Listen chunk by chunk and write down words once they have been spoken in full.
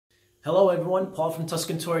Hello everyone, Paul from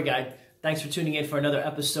Tuscan Tour Guide. Thanks for tuning in for another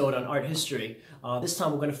episode on art history. This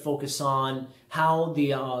time we're going to focus on how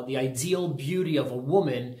the ideal beauty of a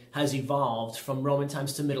woman has evolved from Roman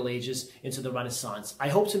times to Middle Ages into the Renaissance. I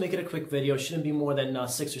hope to make it a quick video. It shouldn't be more than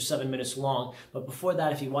 6 or 7 minutes long. But before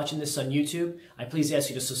that, if you're watching this on YouTube, I please ask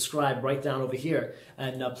you to subscribe right down over here.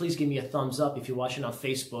 And please give me a thumbs up if you're watching on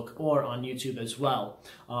Facebook or on YouTube as well.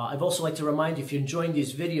 I'd also like to remind you, if you're enjoying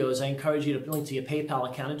these videos, I encourage you to link to your PayPal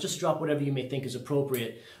account and just drop whatever you may think is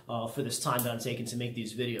appropriate for this time that I'm taking to make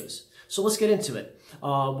these videos. So let's get into it.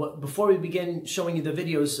 Before we begin showing you the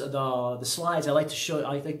videos, the slides, I'd like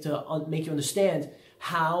to make you understand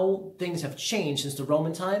how things have changed since the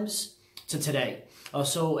Roman times to today.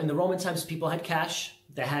 So in the Roman times, people had cash.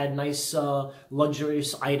 They had nice,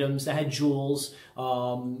 luxurious items. They had jewels.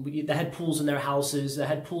 They had pools in their houses. They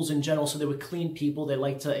had pools in general, so they were clean people. They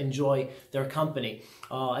liked to enjoy their company.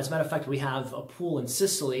 As a matter of fact, we have a pool in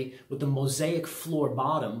Sicily with the mosaic floor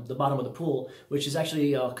bottom, the bottom of the pool, which is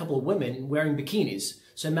actually a couple of women wearing bikinis.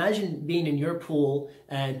 So imagine being in your pool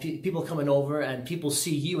and people coming over and people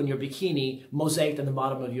see you in your bikini mosaicked at the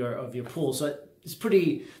bottom of your pool. So it's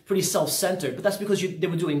pretty self-centered, but that's because they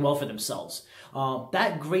were doing well for themselves.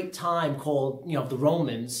 That great time called, the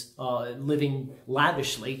Romans living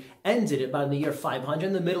lavishly ended about in the year 500,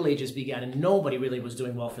 and the Middle Ages began, and nobody really was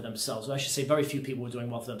doing well for themselves. Or I should say very few people were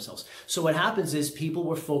doing well for themselves. So what happens is people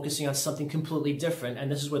were focusing on something completely different,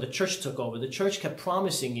 and this is where the church took over. The church kept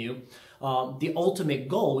promising you the ultimate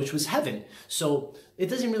goal, which was heaven. So it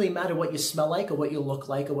doesn't really matter what you smell like or what you look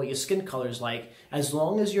like or what your skin color is like. As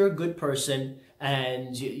long as you're a good person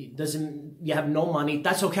and you have no money,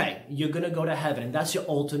 that's okay. You're going to go to heaven, and that's your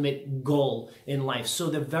ultimate goal in life.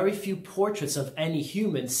 So there are very few portraits of any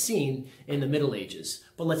human seen in the Middle Ages.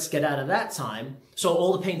 But let's get out of that time. So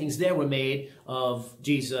all the paintings there were made of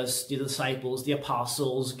Jesus, the disciples, the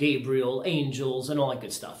apostles, Gabriel, angels, and all that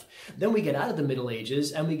good stuff. Then we get out of the Middle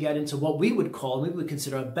Ages and we get into what we would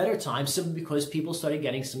consider a better time, simply because people started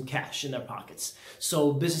getting some cash in their pockets.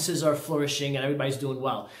 So businesses are flourishing and everybody's doing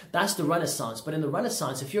well. That's the Renaissance. But in the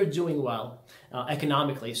Renaissance, if you're doing well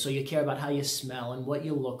economically, so you care about how you smell and what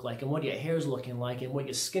you look like and what your hair is looking like and what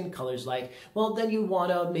your skin color is like, well, then you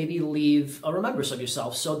want to maybe leave a remembrance of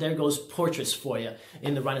yourself. So there goes portraits for you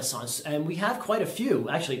in the Renaissance. And we have quite a few,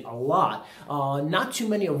 actually a lot. Not too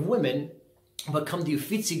many of women, but come to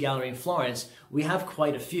Uffizi Gallery in Florence, we have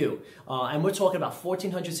quite a few. And we're talking about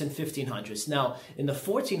 1400s and 1500s. Now, in the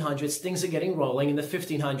 1400s, things are getting rolling. In the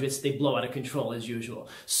 1500s, they blow out of control as usual.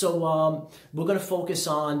 So we're going to focus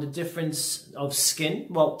on the difference of skin.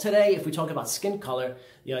 Well, today, if we talk about skin color,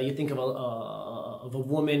 you think of a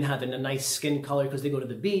woman having a nice skin color because they go to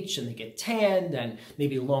the beach and they get tanned and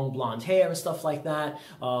maybe long blonde hair and stuff like that,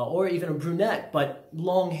 or even a brunette, but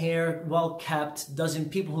long hair, well kept,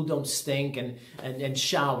 people who don't stink and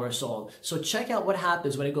shower. So check out what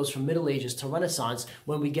happens when it goes from Middle Ages to Renaissance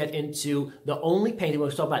when we get into the only painting. We're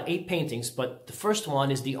going to talk about 8 paintings, but the first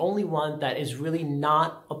one is the only one that is really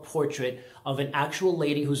not a portrait of an actual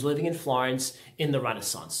lady who's living in Florence in the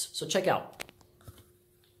Renaissance. So check out.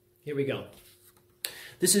 Here we go.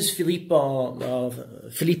 This is Filippo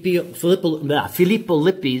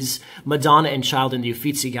Lippi's Madonna and Child in the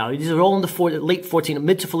Uffizi Gallery. These are all in the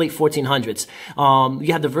mid to late 1400s.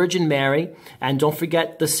 You have the Virgin Mary, and don't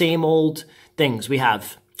forget the same old things. We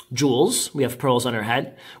have jewels, we have pearls on her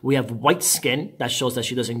head, we have white skin, that shows that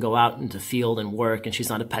she doesn't go out into the field and work and she's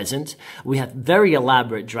not a peasant. We have very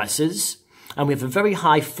elaborate dresses. And we have a very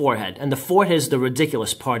high forehead. And the forehead is the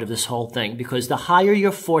ridiculous part of this whole thing, because the higher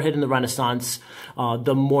your forehead in the Renaissance,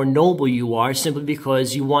 the more noble you are, simply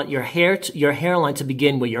because you want your hairline to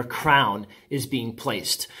begin where your crown is being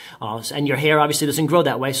placed. And your hair obviously doesn't grow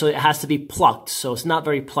that way, so it has to be plucked. So it's not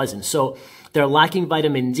very pleasant. So they're lacking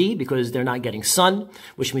vitamin D because they're not getting sun,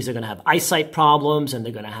 which means they're going to have eyesight problems, and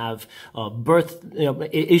they're going to have birth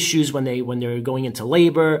issues when they're going into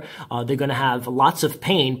labor. They're going to have lots of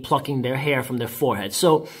pain plucking their hair from their forehead.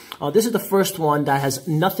 So this is the first one that has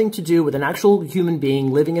nothing to do with an actual human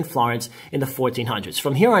being living in Florence in the 1400s.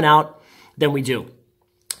 From here on out, then we do.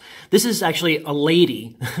 This is actually a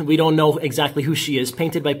lady. We don't know exactly who she is,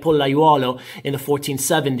 painted by Pollaiuolo in the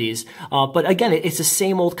 1470s. But again, it's the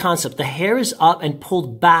same old concept. The hair is up and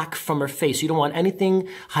pulled back from her face. You don't want anything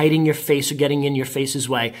hiding your face or getting in your face's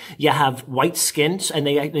way. You have white skin, and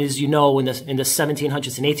they, as you know, in the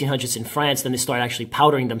 1700s and 1800s in France, then they start actually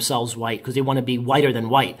powdering themselves white because they want to be whiter than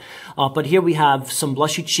white. But here we have some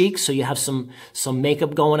blushy cheeks, so you have some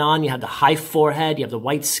makeup going on. You have the high forehead, you have the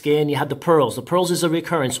white skin, you have the pearls. The pearls is a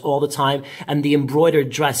recurrence all the time, and the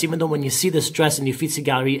embroidered dress. Even though when you see this dress in the Uffizi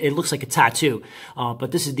Gallery, it looks like a tattoo.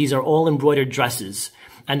 But these are all embroidered dresses.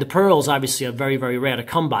 And the pearls obviously are very, very rare to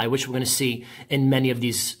come by, which we're going to see in many of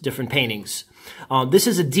these different paintings. This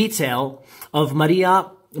is a detail of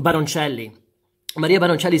Maria Baroncelli. Maria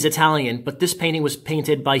Baroncelli is Italian, but this painting was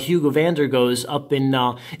painted by Hugo van der Goes up in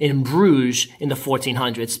Bruges in the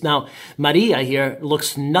 1400s. Now, Maria here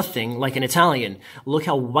looks nothing like an Italian. Look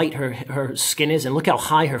how white her skin is, and look how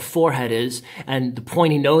high her forehead is, and the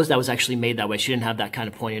pointy nose, that was actually made that way. She didn't have that kind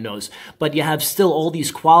of pointy nose. But you have still all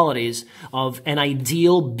these qualities of an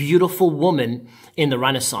ideal, beautiful woman in the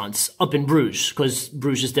Renaissance up in Bruges, because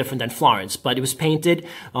Bruges is different than Florence. But it was painted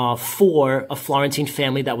for a Florentine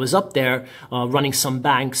family that was up there running some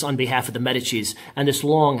banks on behalf of the Medicis. And this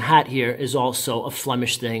long hat here is also a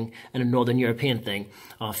Flemish thing and a Northern European thing,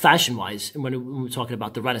 fashion-wise, when we're talking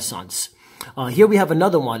about the Renaissance. Here we have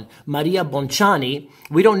another one, Maria Bonciani.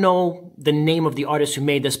 We don't know the name of the artist who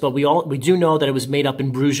made this, but we do know that it was made up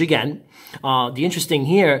in Bruges again. The interesting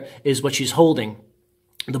here is what she's holding.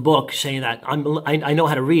 The book, saying that I know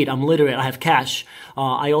how to read, I'm literate, I have cash.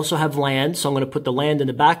 I also have land, so I'm going to put the land in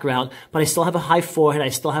the background, but I still have a high forehead, I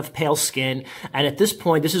still have pale skin. And at this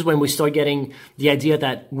point, this is when we start getting the idea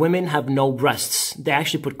that women have no breasts. They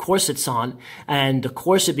actually put corsets on, and the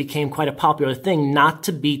corset became quite a popular thing, not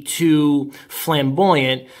to be too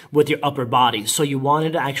flamboyant with your upper body. So you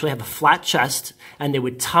wanted to actually have a flat chest, and they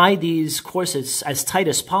would tie these corsets as tight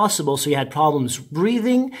as possible so you had problems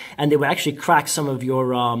breathing, and they would actually crack some of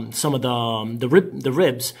your some of the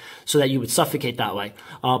ribs so that you would suffocate that way.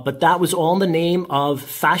 But that was all in the name of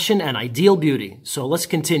fashion and ideal beauty. So let's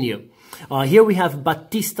continue. Here we have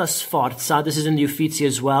Battista Sforza. This is in the Uffizi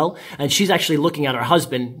as well. And she's actually looking at her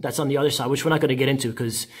husband. That's on the other side, which we're not going to get into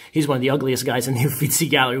because he's one of the ugliest guys in the Uffizi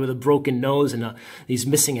gallery with a broken nose and he's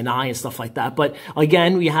missing an eye and stuff like that. But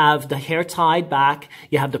again, we have the hair tied back.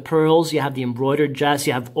 You have the pearls. You have the embroidered dress.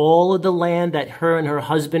 You have all of the land that her and her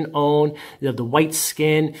husband own. You have the white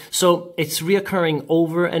skin. So it's reoccurring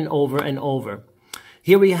over and over and over.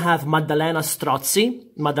 Here we have Maddalena Strozzi.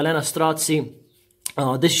 Maddalena Strozzi.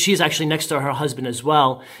 She's actually next to her husband as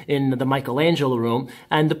well in the Michelangelo room.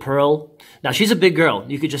 And the pearl. Now, she's a big girl.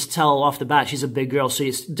 You could just tell off the bat she's a big girl. So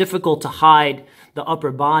it's difficult to hide the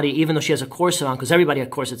upper body, even though she has a corset on, because everybody had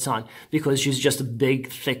corsets on, because she's just a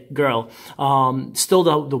big, thick girl. Still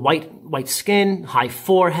the white skin, high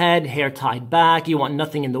forehead, hair tied back. You want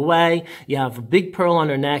nothing in the way. You have a big pearl on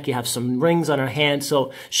her neck. You have some rings on her hand.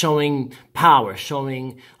 So showing power,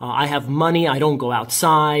 showing I have money. I don't go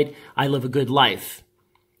outside. I live a good life.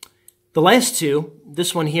 The last two,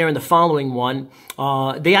 this one here and the following one,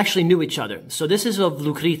 they actually knew each other. So this is of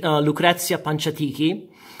Lucrezia Panciatichi,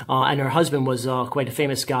 and her husband was quite a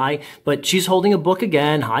famous guy. But she's holding a book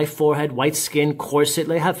again, high forehead, white skin, corset.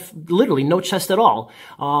 They have literally no chest at all.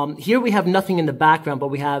 Here we have nothing in the background, but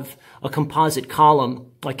we have a composite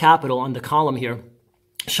column, a capital on the column here,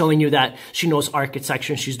 showing you that she knows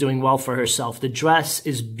architecture and she's doing well for herself. The dress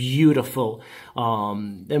is beautiful.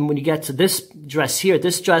 And when you get to this dress here,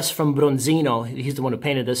 this dress from Bronzino, he's the one who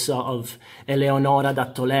painted this, of Eleonora da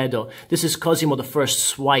Toledo. This is Cosimo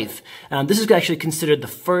I's wife. This is actually considered the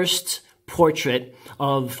first portrait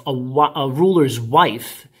of a ruler's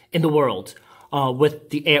wife in the world.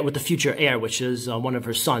 With the future heir, which is one of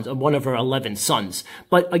her sons, one of her 11 sons.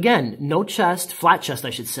 But again, no chest, flat chest,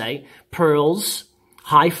 I should say, pearls,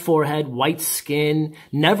 high forehead, white skin,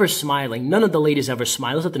 never smiling. None of the ladies ever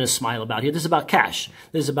smile. There's nothing to smile about here. This is about cash.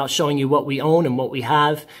 This is about showing you what we own and what we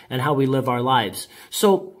have and how we live our lives.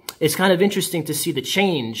 So it's kind of interesting to see the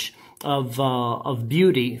change of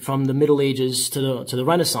beauty from the Middle Ages to the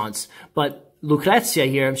Renaissance. But Lucrezia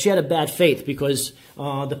here, she had a bad fate because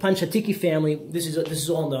the Panciatichi family, this is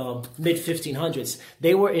all in the mid-1500s,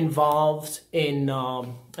 they were involved in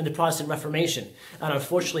the Protestant Reformation. And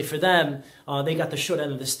unfortunately for them, they got the short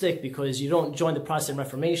end of the stick because you don't join the Protestant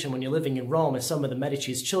Reformation when you're living in Rome and some of the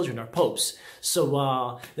Medici's children are popes.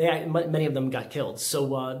 So many of them got killed.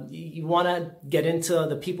 So you want to get into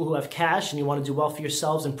the people who have cash and you want to do well for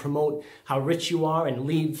yourselves and promote how rich you are and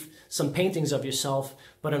leave some paintings of yourself.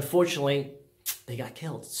 But unfortunately, they got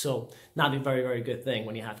killed. So not a very, very good thing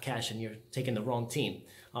when you have cash and you're taking the wrong team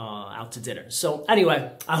out to dinner. So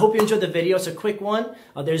anyway, I hope you enjoyed the video. It's a quick one.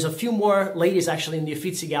 There's a few more ladies actually in the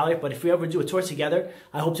Uffizi gallery, but if we ever do a tour together,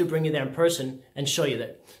 I hope to bring you there in person and show you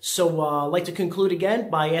that. So I'd like to conclude again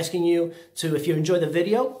by asking you to, if you enjoyed the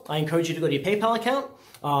video, I encourage you to go to your PayPal account.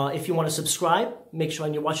 If you want to subscribe, make sure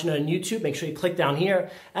when you're watching it on YouTube, make sure you click down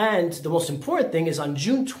here. And the most important thing is on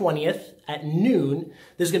June 20th at noon,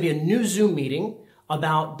 there's going to be a new Zoom meeting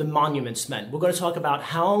about the Monuments Men. We're going to talk about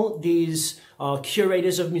how these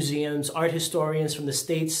curators of museums, art historians from the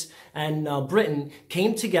States and Britain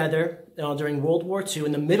came together during World War II,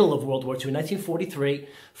 in the middle of World War II, in 1943,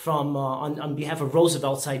 on behalf of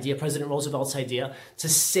Roosevelt's idea, President Roosevelt's idea, to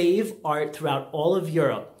save art throughout all of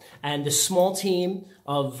Europe. And the small team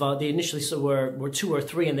of, they initially were 2 or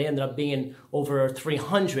 3, and they ended up being over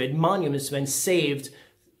 300 monuments have been saved,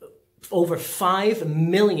 over 5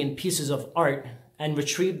 million pieces of art, and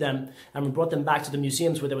retrieved them and brought them back to the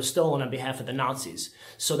museums where they were stolen on behalf of the Nazis.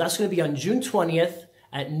 So that's going to be on June 20th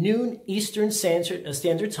at noon Eastern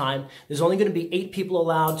Standard Time. There's only going to be 8 people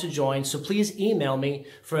allowed to join, so please email me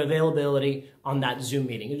for availability on that Zoom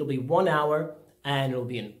meeting. It'll be 1 hour, and it'll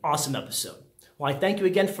be an awesome episode. Well, I thank you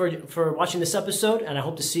again for watching this episode, and I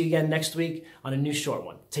hope to see you again next week on a new short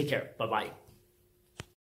one. Take care. Bye-bye.